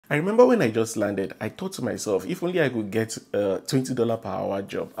I remember when I just landed, I thought to myself, if only I could get a $20 per hour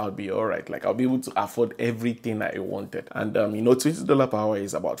job, I'll be all right. Like I'll be able to afford everything I wanted. And you know, $20 per hour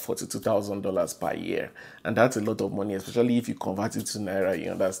is about $42,000 per year. And that's a lot of money, especially if you convert it to Naira,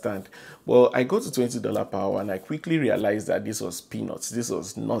 you understand. Well, I got to $20 per hour and I quickly realized that this was peanuts. This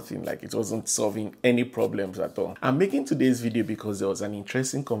was nothing. Like it wasn't solving any problems at all. I'm making today's video because there was an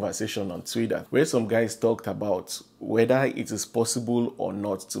interesting conversation on Twitter where some guys talked about whether it is possible or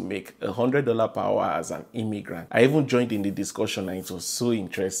not to make $100 per hour as an immigrant. I even joined in the discussion and it was so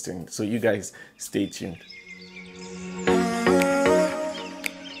interesting. So you guys stay tuned.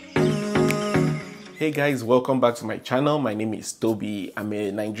 Hey guys, welcome back to my channel. My name is Toby. I'm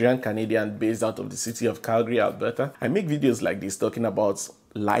a Nigerian Canadian based out of the city of Calgary, Alberta. I make videos like this talking about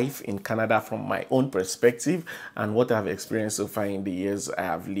life in Canada from my own perspective and what I've experienced so far in the years I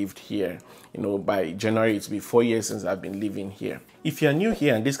have lived here. You know, by January it will be 4 years since I've been living here. If you're new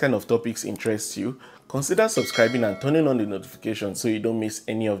here and this kind of topics interest you, consider subscribing and turning on the notifications so you don't miss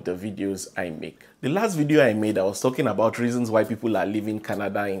any of the videos I make. The last video I made, I was talking about reasons why people are leaving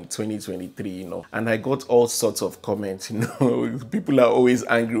Canada in 2023, you know, and I got all sorts of comments, you know. People are always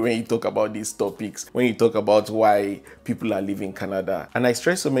angry when you talk about these topics, when you talk about why people are leaving Canada. And I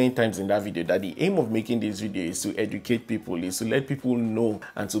stressed so many times in that video that the aim of making this video is to educate people, is to let people know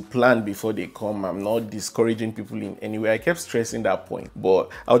and to plan before they come. I'm not discouraging people in any way. I kept stressing that point, but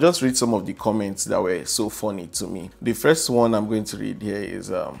I'll just read some of the comments that were so funny to me. The first one I'm going to read here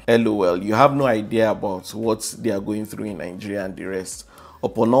is LOL, you have no idea about what they are going through in Nigeria and the rest.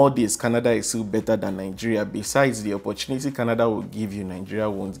 Upon all this, Canada is still better than Nigeria. Besides, the opportunity Canada will give you, Nigeria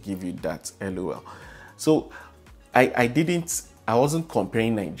won't give you that. LOL. So I wasn't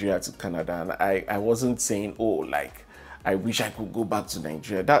comparing Nigeria to Canada, and I wasn't saying, oh, like, I wish I could go back to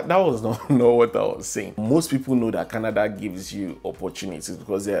Nigeria. That was not what I was saying. Most people know that Canada gives you opportunities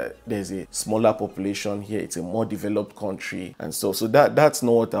because there's a smaller population here. It's a more developed country and stuff. So that's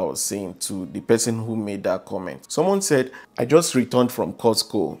not what I was saying to the person who made that comment. Someone said, I just returned from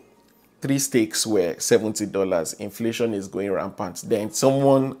Costco. 3 steaks were $70. Inflation is going rampant. Then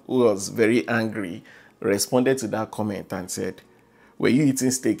someone who was very angry responded to that comment and said, were you eating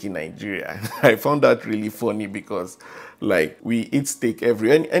steak in Nigeria? I found that really funny because, like, we eat steak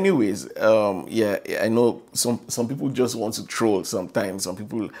anyways. Yeah, I know some people just want to troll sometimes. Some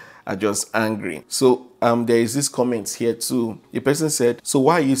people are just angry. So there is this comment here too. The person said, so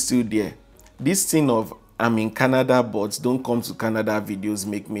why are you still there? This thing of I'm in Canada but don't come to Canada videos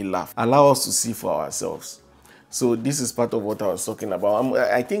make me laugh. Allow us to see for ourselves. So this is part of what I was talking about.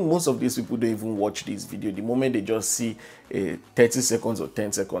 I think most of these people don't even watch this video. The moment they just see a 30 seconds or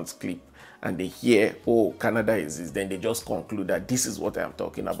 10 seconds clip and they hear, oh, Canada is this, then they just conclude that this is what I'm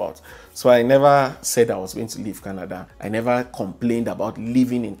talking about. So I never said I was going to leave Canada. I never complained about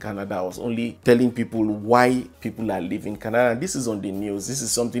living in Canada. I was only telling people why people are leaving Canada. And this is on the news. This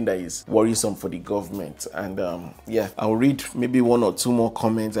is something that is worrisome for the government. And yeah, I'll read maybe 1 or 2 more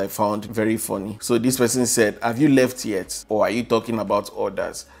comments I found very funny. So this person said, have you left yet? Or are you talking about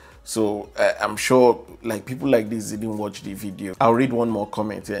others? So I'm sure like people like this didn't watch the video. I'll read 1 more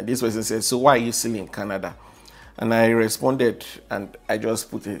comment here. This person says, so why are you still in Canada? And I responded and I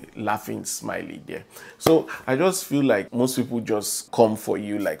just put a laughing smiley there. So I just feel like most people just come for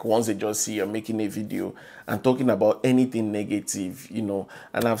you, like once they just see you're making a video and talking about anything negative, you know.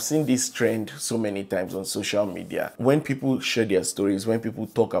 And I've seen this trend so many times on social media. When people share their stories, when people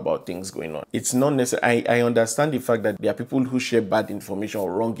talk about things going on, it's not necessary. I understand the fact that there are people who share bad information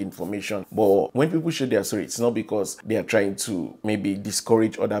or wrong information, but when people share their story, it's not because they are trying to maybe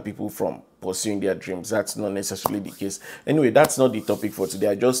discourage other people from pursuing their dreams. That's not necessarily the case. Anyway, that's not the topic for today.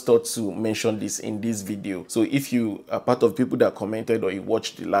 I just thought to mention this in this video. So if you are part of people that commented or you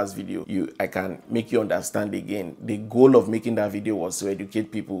watched the last video, I can make you understand again. The goal of making that video was to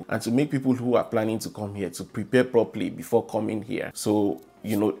educate people and to make people who are planning to come here to prepare properly before coming here. So,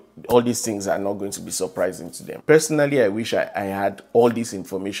 you know, all these things are not going to be surprising to them. Personally, I wish I had all this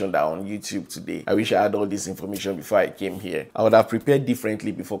information that on YouTube today. I wish I had all this information before I came here. I would have prepared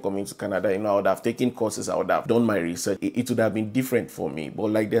differently before coming to Canada. You know, I would have taken courses, I would have done my research. It would have been different for me.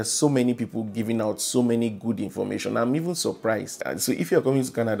 But like, there's so many people giving out so many good information. I'm even surprised. And so if you're coming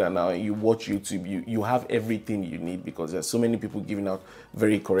to Canada now and you watch YouTube, you have everything you need because there's so many people giving out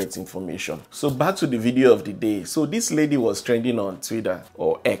very correct information. So back to the video of the day. So this lady was trending on Twitter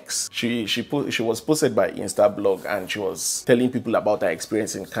or X. She was posted by Instablog and she was telling people about her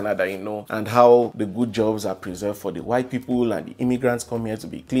experience in Canada, you know, and how the good jobs are preserved for the white people and the immigrants come here to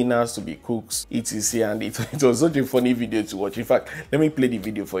be cleaners, to be cooks, etc. And it was such a funny video to watch. In fact, let me play the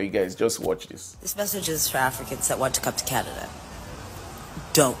video for you guys. Just watch this. This message is for Africans that want to come to Canada.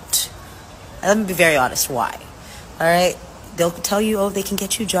 don't. Let me be very honest, why? All right? They'll tell you, oh, they can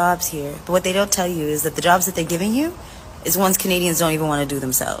get you jobs here. But what they don't tell you is that the jobs that they're giving you is ones Canadians don't even want to do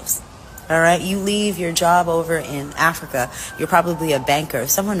themselves. All right? You leave your job over in Africa, you're probably a banker,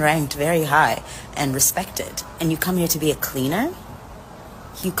 someone ranked very high and respected, and you come here to be a cleaner?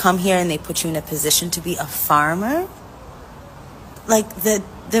 You come here and they put you in a position to be a farmer? Like, the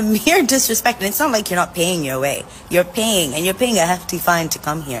mere disrespect, and it's not like you're not paying your way. You're paying, and you're paying a hefty fine to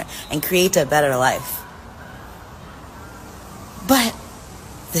come here and create a better life. But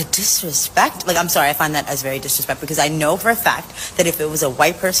the disrespect, like, I'm sorry, I find that as very disrespectful, because I know for a fact that if it was a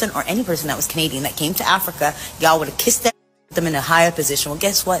white person or any person that was Canadian that came to Africa, y'all would have kissed them in a higher position. Well,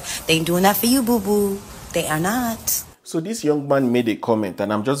 guess what? They ain't doing that for you, boo-boo. They are not. So this young man made a comment,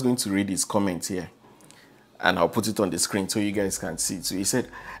 and I'm just going to read his comment here. And I'll put it on the screen so you guys can see it. So he said,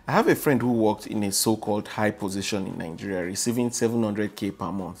 I have a friend who worked in a so-called high position in Nigeria, receiving 700K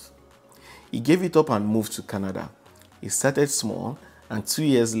per month. He gave it up and moved to Canada. He started small, and 2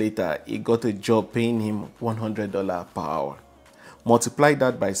 years later, he got a job paying him $100 per hour. Multiply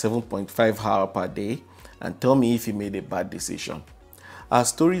that by 7.5 hours per day, and tell me if he made a bad decision. Our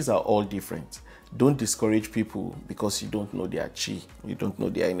stories are all different. Don't discourage people because you don't know their chi, you don't know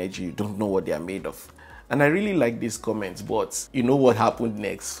their energy, you don't know what they are made of. And I really like these comments, but you know what happened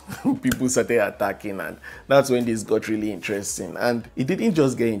next? People started attacking, and that's when this got really interesting. And it didn't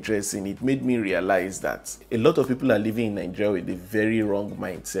just get interesting, it made me realize that a lot of people are living in Nigeria with a very wrong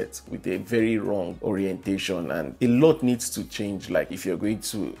mindset, with a very wrong orientation, and a lot needs to change. Like, if you're going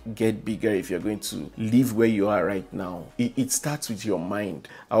to get bigger, if you're going to live where you are right now, it starts with your mind.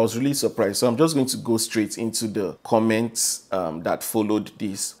 I was really surprised. So I'm just going to go straight into the comments that followed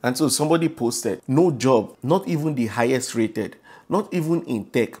this. And so somebody posted, no job, not even the highest rated, not even in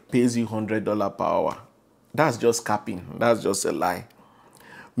tech, pays you $100 per hour. That's just capping. That's just a lie.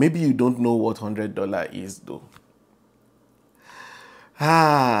 Maybe you don't know what $100 is though.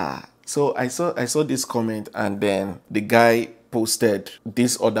 So I saw this comment, and then the guy posted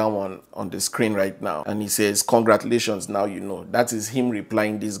this other one on the screen right now, and he says, congratulations, now you know. That is him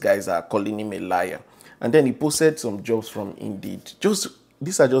replying these guys are calling him a liar. And then he posted some jobs from Indeed.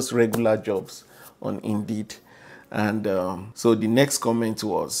 These are just regular jobs on Indeed. And so the next comment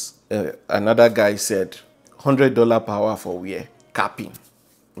was, another guy said, $100 per hour for where? Capping.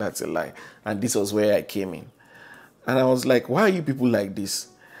 That's a lie. And this was where I came in. And I was like, why are you people like this?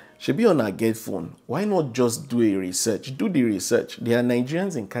 Should be on a get phone. Why not just do a research? Do the research. There are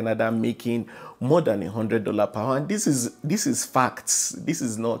Nigerians in Canada making more than $100 per hour. And this is facts. This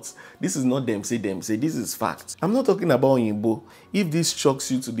is not them say. This is facts. I'm not talking about Yimbo. If this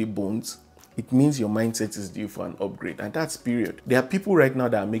shocks you to the bones, it means your mindset is due for an upgrade, and that's period. There are people right now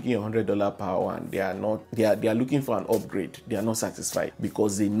that are making $100 per hour, and they are looking for an upgrade. They are not satisfied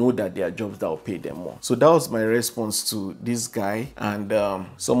because they know that there are jobs that will pay them more. So that was my response to this guy, and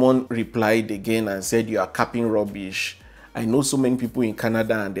someone replied again and said, you are capping rubbish. I know so many people in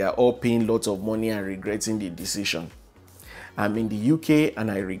Canada, and they are all paying lots of money and regretting the decision. I'm in the UK, and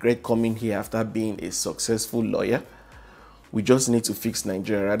I regret coming here after being a successful lawyer. We just need to fix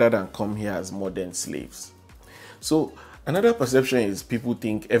Nigeria rather than come here as modern slaves. So another perception is people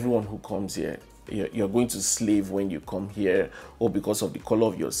think everyone who comes here, you're going to slave when you come here, or because of the color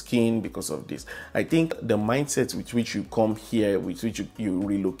of your skin, because of this. I think the mindset with which you come here, with which you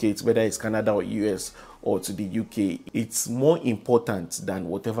relocate, whether it's Canada or US or to the UK, it's more important than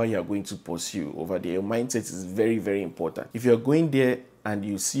whatever you're going to pursue over there. Your mindset is very, very important. If you're going there and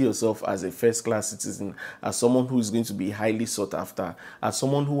you see yourself as a first-class citizen, as someone who is going to be highly sought after, as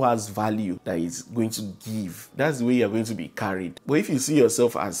someone who has value that is going to give, that's the way you're going to be carried. But if you see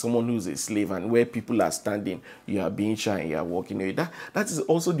yourself as someone who's a slave, and where people are standing, you are being shy and you are walking away, that is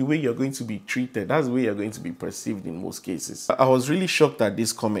also the way you're going to be treated. That's the way you're going to be perceived in most cases. I was really shocked at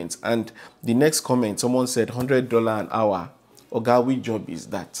this comment. And the next comment, someone said $100 an hour. Oga, which job is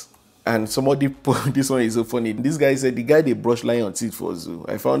that? And somebody put, this one is so funny. This guy said the guy they brush line on teeth for zoo.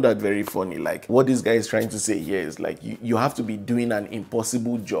 I found that very funny. Like, what this guy is trying to say here is like, you have to be doing an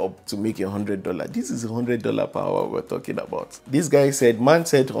impossible job to make $100. This is $100 per hour we're talking about. This guy said, man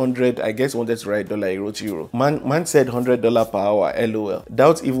said 100, I guess wanted to write dollar, he wrote euro. Man said $100 per hour, LOL.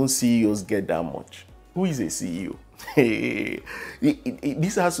 Doubt even CEOs get that much. Who is a CEO?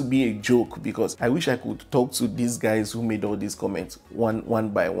 This has to be a joke, because I wish I could talk to these guys who made all these comments one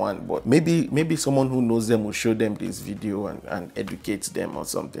by one, but maybe someone who knows them will show them this video and educate them or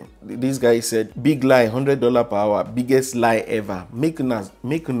something. This guy said, big lie, $100 per hour, biggest lie ever. Make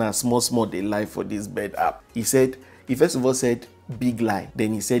una small they lie for this bed app. He first of all said, big lie.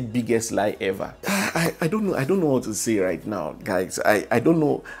 Then he said biggest lie ever. I don't know what to say right now, guys. I don't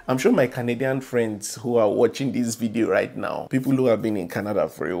know. I'm sure my Canadian friends who are watching this video right now, people who have been in Canada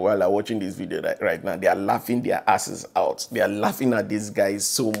for a while, are watching this video right now. They are laughing their asses out. They are laughing at these guys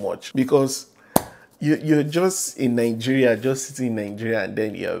so much, because you're just in Nigeria, just sitting in Nigeria, and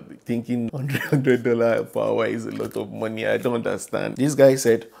then you're thinking $100 per hour is a lot of money. I don't understand. This guy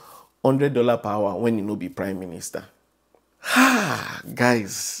said $100 per hour when you know be prime minister.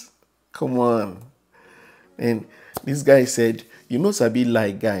 Guys, come on. And this guy said, you know sabi lie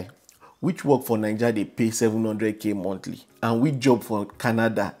guy, which work for Nigeria they pay 700k monthly, and which job for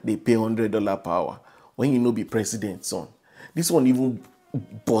Canada they pay $100 per hour when you know be president, son. This one even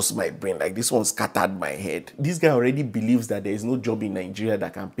bust my brain. Like, this one scattered my head. This guy already believes that there is no job in Nigeria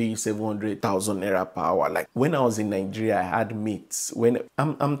that can pay 700,000 naira per hour. Like, when I was in Nigeria, I had mates. When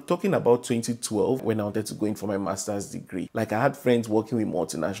I'm talking about 2012, when I wanted to go in for my master's degree, like, I had friends working with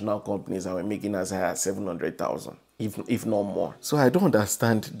multinational companies and were making as high as 700,000. If not more. So I don't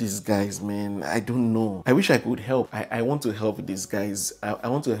understand these guys, man. I don't know. I wish I could help. I want to help these guys. I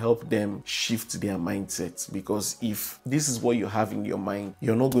want to help them shift their mindsets, because if this is what you have in your mind,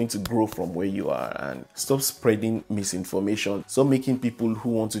 you're not going to grow from where you are. And stop spreading misinformation. Stop making people who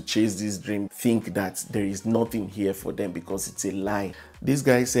want to chase this dream think that there is nothing here for them, because it's a lie. This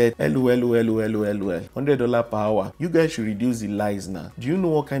guy said, LOL, $100 per hour. You guys should reduce the lies now. Do you know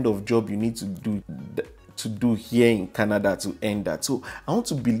what kind of job you need to do here in Canada to end that? So I want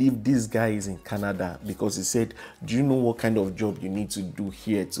to believe this guy is in Canada, because he said, do you know what kind of job you need to do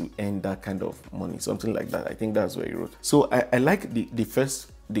here to earn that kind of money? Something like that. I think that's what he wrote. So I like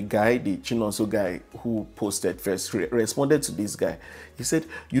the guy, the Chinonso guy who posted first, responded to this guy. He said,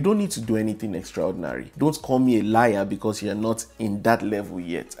 you don't need to do anything extraordinary. Don't call me a liar because you're not in that level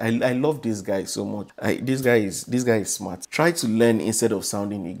yet. I love this guy so much. This guy is smart. Try to learn instead of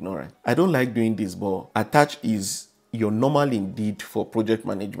sounding ignorant. I don't like doing this, but attach is your normal Indeed for project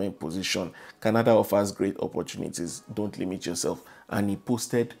management position. Canada offers great opportunities. Don't limit yourself. And he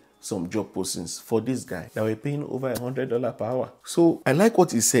posted some job postings for this guy that were paying over $100 per hour. So I like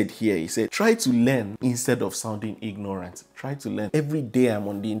what he said here. He said, try to learn instead of sounding ignorant. Try to learn. Every day I'm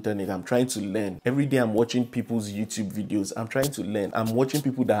on the internet, I'm trying to learn. Every day I'm watching people's YouTube videos, I'm trying to learn. I'm watching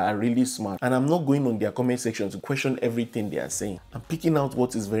people that are really smart, and I'm not going on their comment section to question everything they are saying. I'm picking out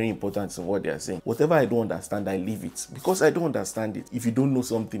what is very important in what they are saying. Whatever I don't understand, I leave it, because I don't understand it. If you don't know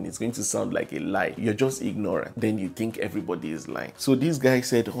something, it's going to sound like a lie. You're just ignorant. Then you think everybody is lying. So this guy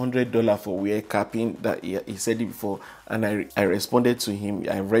said $100 for wear capping. That he said it before, and I responded to him.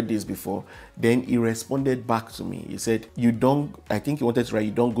 I read this before. Then he responded back to me. He said, I think he wanted to write,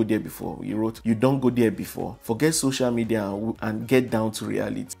 you don't go there before. He wrote, you don't go there before. Forget social media and get down to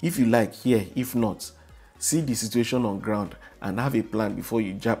reality. If you like, here. If not, see the situation on ground and have a plan before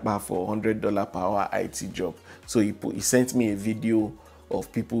you jump back for $100 per hour IT job. So he sent me a video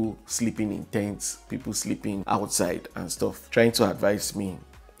of people sleeping in tents, people sleeping outside and stuff, trying to advise me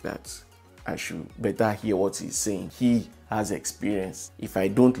that I should better hear what he's saying. He has experience. If I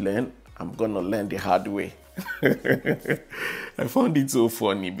don't learn, I'm gonna learn the hard way. I found it so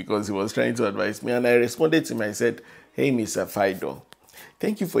funny, because he was trying to advise me, and I responded to him. I said, hey, Mr. Fido,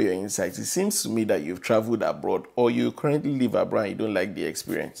 thank you for your insights. It seems to me that you've traveled abroad, or you currently live abroad and you don't like the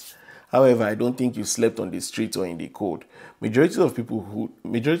experience. However, I don't think you slept on the street or in the cold. Majority of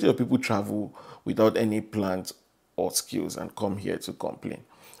people travel without any plans or skills and come here to complain.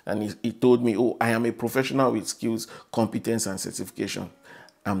 And he told me, oh, I am a professional with skills, competence, and certification.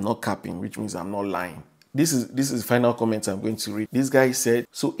 I'm not capping, which means I'm not lying. This is final comments I'm going to read. This guy said,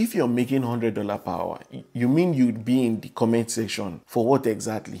 so if you're making $100 per hour, you mean you'd be in the comment section for what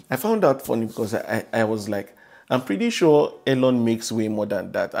exactly? I found that funny, because I was like, I'm pretty sure Elon makes way more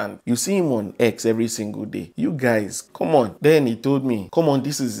than that, and you see him on X every single day. You guys, come on. Then he told me, come on,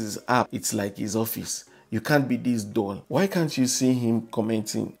 this is his app. It's like his office. You can't be this dull. Why can't you see him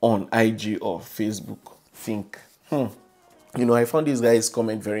commenting on IG or Facebook? Think. You know, I found this guy's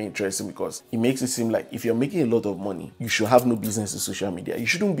comment very interesting, because it makes it seem like if you're making a lot of money, you should have no business in social media. You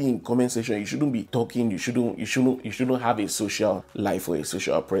shouldn't be in comment section. You shouldn't be talking. You shouldn't have a social life or a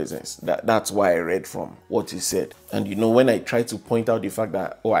social presence. That's why I read from what he said. And you know, when I try to point out the fact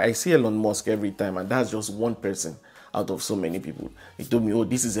that, oh, I see Elon Musk every time, and that's just one person out of so many people. He told me, oh,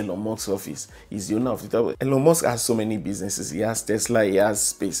 this is Elon Musk's office. He's the owner of Twitter. Elon Musk has so many businesses. He has Tesla, he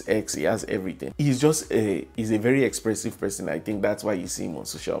has SpaceX, he has everything. He's a very expressive person. I think that's why you see him on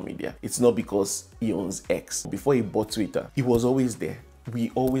social media. It's not because he owns X. Before he bought Twitter, he was always there.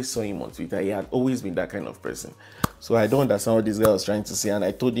 we always saw him on Twitter. He had always been that kind of person. So I don't understand what this guy was trying to say. And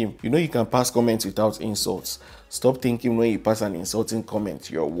I told him, you know, you can pass comments without insults. Stop thinking when you pass an insulting comment,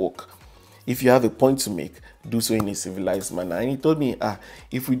 you're woke. If you have a point to make, do so in a civilized manner. And he told me,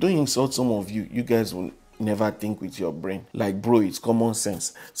 if we don't insult some of you, you guys will never think with your brain. Like, bro, it's common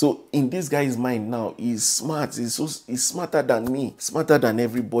sense. So in this guy's mind now, he's smart. He's smarter than me, smarter than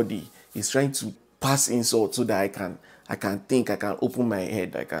everybody. He's trying to pass insult so that I can think, I can open my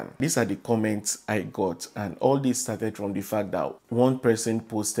head, These are the comments I got, and all this started from the fact that one person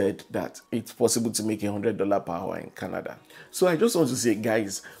posted that it's possible to make $100 per hour in Canada. So I just want to say,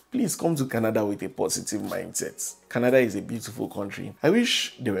 guys, please come to Canada with a positive mindset. Canada is a beautiful country. I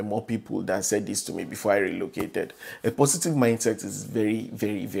wish there were more people that said this to me before I relocated. A positive mindset is very,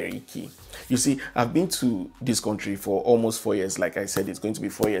 very, very key. You see, I've been to this country for almost 4 years. Like I said, it's going to be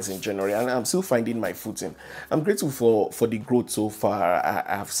 4 years in January, and I'm still finding my footing. I'm grateful for the growth so far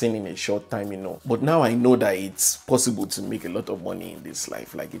I've seen in a short time, you know. But now I know that it's possible to make a lot of money in this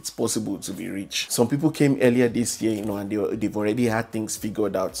life. Like, it's possible to be rich. Some people came earlier this year, you know, and they've already had things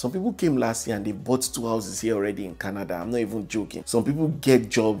figured out. Some people came last year and they bought 2 houses here already in Canada. I'm not even joking. Some people get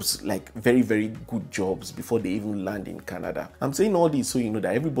jobs, like very, very good jobs, before they even land in Canada. I'm saying all this so you know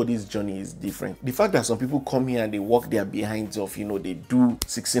that everybody's journey is different. The fact that some people come here and they work their behinds off, you know, they do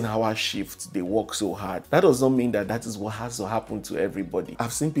 16-hour shifts, they work so hard, that does not mean that is what has to happen to everybody.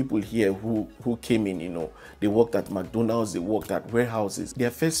 I've seen people here who came in, you know, they worked at McDonald's, they worked at warehouses.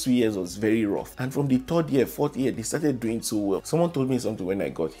 Their first 2 years was very rough, and from the 3rd year, 4th year, they started doing so well. Someone told me something when I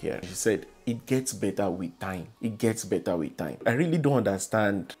got here. She said, it gets better with time. It gets better with time. I really don't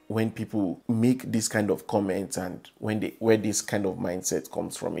understand when people make this kind of comments and where this kind of mindset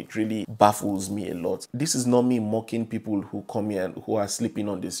comes from. It really baffles me a lot. This is not me mocking people who come here and who are sleeping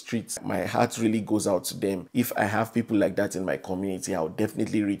on the streets. My heart really goes out to them. If I have people like that in my community, I'll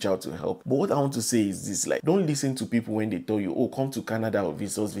definitely reach out to help. But what I want to say is this, like, don't listen to people when they tell you, oh, come to Canada or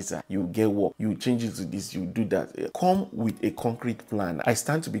visa, you get work, you change it to this, you do that. Come with a concrete plan. I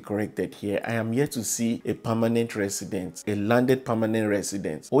stand to be corrected here. I am yet to see a permanent resident, a landed permanent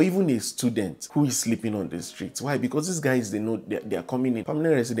resident, or even a student who is sleeping on the streets. Why? Because these guys, they know they are coming in.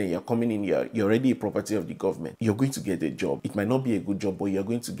 Permanent resident, you're coming in, you're already a property of the government. You're going to get a job. It might not be a good job, but you're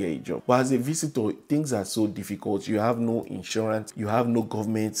going to get a job. But as a visitor, things are so difficult. You have no insurance, you have no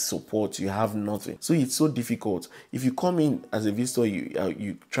government support, you have nothing. So it's so difficult. If you come in as a visitor,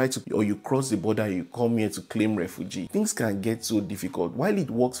 you try to, or you cross the border, you come here to claim refugee, things can get so difficult. While it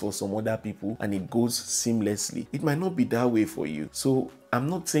works for some other people and it goes seamlessly, it might not be that way for you. So I'm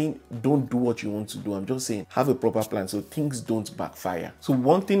not saying don't do what you want to do. I'm just saying have a proper plan so things don't backfire. So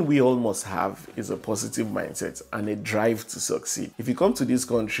one thing we all must have is a positive mindset and a drive to succeed. If you come to this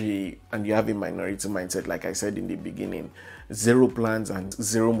country and you have a minority mindset, like I said in the beginning, zero plans and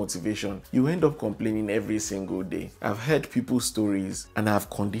zero motivation, you end up complaining every single day. I've heard people's stories and I've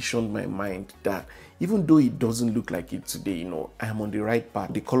conditioned my mind that even though it doesn't look like it today, you know, I'm on the right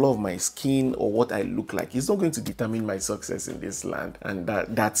path. The color of my skin or what I look like is not going to determine my success in this land. And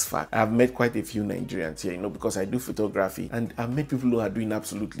that's fact. I've met quite a few Nigerians here, you know, because I do photography, and I've met people who are doing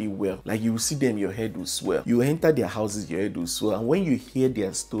absolutely well. Like, you see them, your head will swell. You enter their houses, your head will swell. And when you hear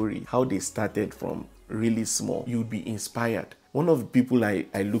their story, how they started from really small, you'll be inspired. One of the people I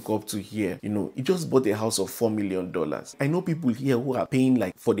look up to here, you know, he just bought a house of $4 million. I know people here who are paying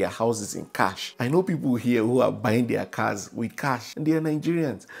like for their houses in cash. I know people here who are buying their cars with cash, and they are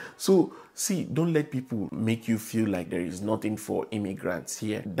Nigerians. So see, don't let people make you feel like there is nothing for immigrants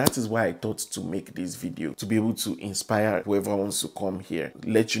here. That is why I thought to make this video, to be able to inspire whoever wants to come here,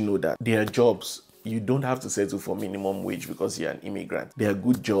 let you know that there are jobs. You don't have to settle for minimum wage because you're an immigrant. There are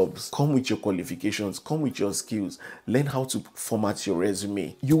good jobs. Come with your qualifications, come with your skills, learn how to format your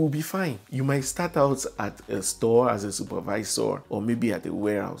resume. You will be fine. You might start out at a store as a supervisor or maybe at a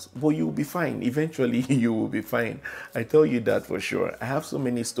warehouse, but you will be fine. Eventually, you will be fine. I tell you that for sure. I have so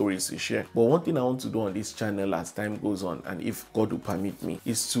many stories to share. But one thing I want to do on this channel as time goes on, and if God will permit me,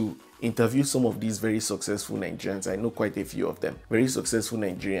 is to interview some of these very successful Nigerians. I know quite a few of them. Very successful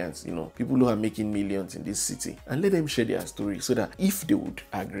Nigerians, you know, people who are making millions in this city, and let them share their story so that if they would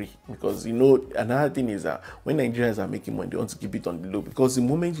agree, because, you know, another thing is that when Nigerians are making money, they want to keep it on the low, because the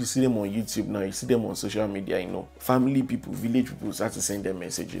moment you see them on YouTube now, you see them on social media, you know, family people, village people start to send them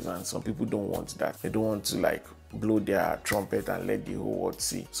messages, and some people don't want that. They don't want to like blow their trumpet and let the whole world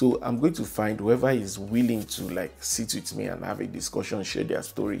see. So I'm going to find whoever is willing to like sit with me and have a discussion, share their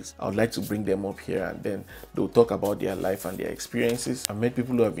stories. I would like to bring them up here, and then they'll talk about their life and their experiences. I've met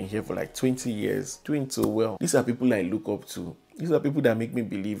people who have been here for like 20 years doing so well. These are people I look up to. These are people that make me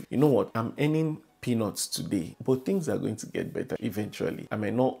believe, you know what, I'm earning peanuts today, but things are going to get better eventually. I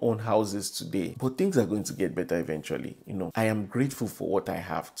may not own houses today, but things are going to get better eventually. You know, I am grateful for what I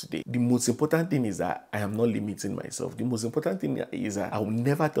have today. The most important thing is that I am not limiting myself. The most important thing is that I will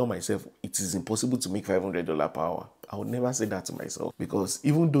never tell myself it is impossible to make $500 per hour. I would never say that to myself, because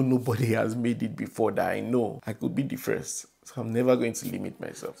even though nobody has made it before that I know, I could be the first. So I'm never going to limit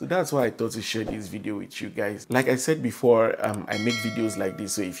myself. So that's why I thought to share this video with you guys. Like I said before, I make videos like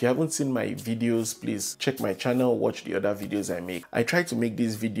this. So if you haven't seen my videos, please check my channel, watch the other videos I make. I try to make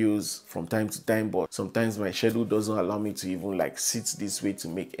these videos from time to time, but sometimes my schedule doesn't allow me to even like sit this way to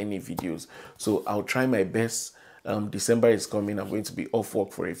make any videos. So I'll try my best. December is coming. I'm going to be off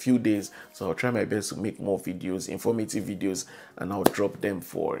work for a few days, so I'll try my best to make more videos, informative videos, and I'll drop them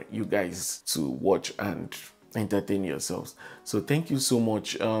for you guys to watch and entertain yourselves. So thank you so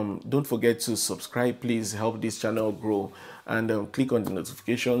much. Don't forget to subscribe, please help this channel grow, and click on the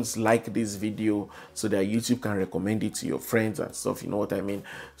notifications, like this video so that YouTube can recommend it to your friends and stuff, you know what I mean.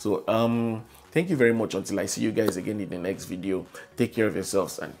 So thank you very much. Until I see you guys again in the next video, take care of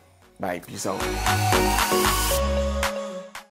yourselves and bye. Peace out.